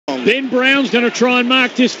Ben Brown's going to try and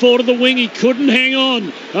mark this forward to the wing. He couldn't hang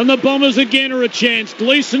on. And the Bombers again are a chance.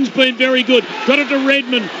 Gleeson's been very good. Got it to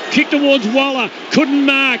Redmond. Kick towards Waller. Couldn't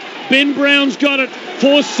mark. Ben Brown's got it.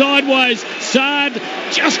 Forced sideways. Saad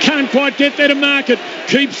just can't quite get there to mark it.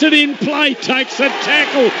 Keeps it in play. Takes a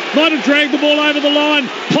tackle. Might have dragged the ball over the line.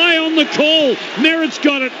 Play on the call. Merritt's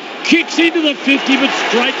got it. Kicks into the 50, but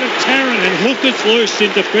straight to Tarrant. And Hooker's loose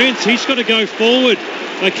in defence. He's got to go forward.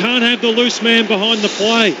 They can't have the loose man behind the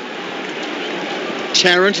play.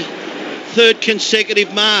 Tarrant, third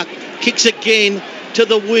consecutive mark. Kicks again to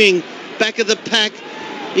the wing. Back of the pack.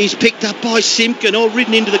 He's picked up by Simpkin, or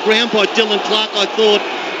ridden into the ground by Dylan Clark, I thought.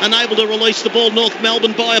 Unable to release the ball. North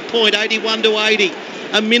Melbourne by a point, 81-80.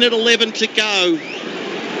 A minute 11 to go.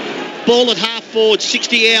 Ball at half forward,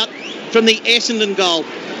 60 out from the Essendon goal.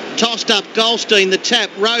 Tossed up, Goldstein, the tap,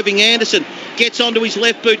 roving Anderson. Gets onto his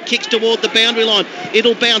left boot, kicks toward the boundary line.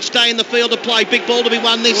 It'll bounce, stay in the field of play. Big ball to be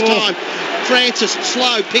won this time. Francis,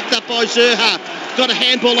 slow, picked up by Zerha. Got a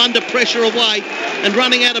handball under pressure away, and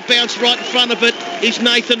running out of bounce right in front of it is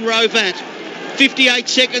Nathan Rovat. 58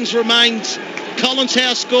 seconds remains. Collins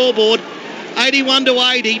House scoreboard,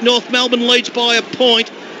 81-80. North Melbourne leads by a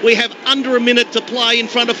point. We have under a minute to play in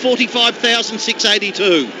front of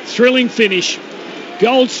 45,682. Thrilling finish.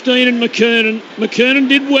 Goldstein and McKernan. McKernan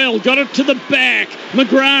did well. Got it to the back.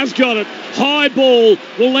 McGrath's got it. High ball.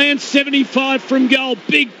 Will land 75 from goal.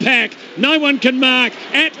 Big pack. No one can mark.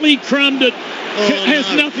 Atley crumbed it.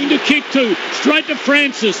 Has nothing to kick to. Straight to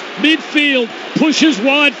Francis. Midfield. Pushes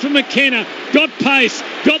wide for McKenna. Got pace.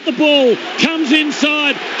 Got the ball. Comes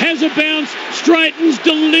inside. Has a bounce. Straightens.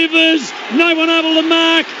 Delivers. No one able to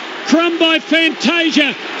mark. Crumb by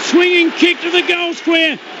Fantasia. Swinging kick to the goal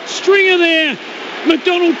square. Stringer there.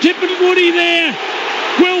 McDonald, Tippett, Woody there.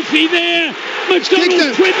 Guelphy there.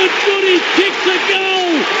 McDonald, Tippett, Woody kicks a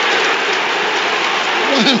goal.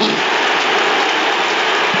 Wow.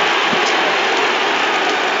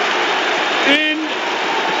 And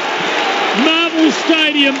Marvel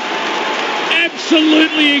Stadium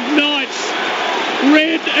absolutely ignites.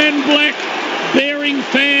 Red and black bearing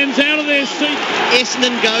fans out of their seats.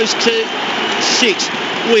 Essendon goes to 6.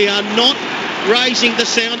 We are not raising the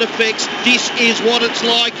sound effects. This is what it's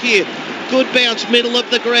like here. Good bounce, middle of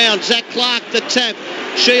the ground. Zach Clark, the tap.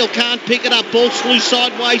 Shield can't pick it up. Ball slew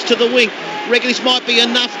sideways to the wing. Reckon this might be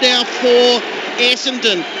enough now for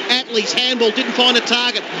Essendon. Atley's handball, didn't find a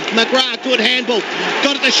target. McGrath, good handball.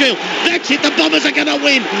 Got it to Shield. That's it. The Bombers are going to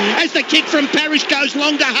win as the kick from Parrish goes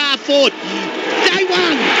long to half forward. They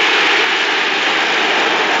won.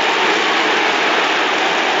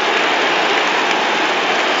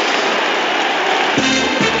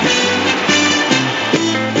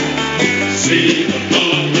 See the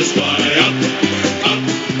Bombers fly.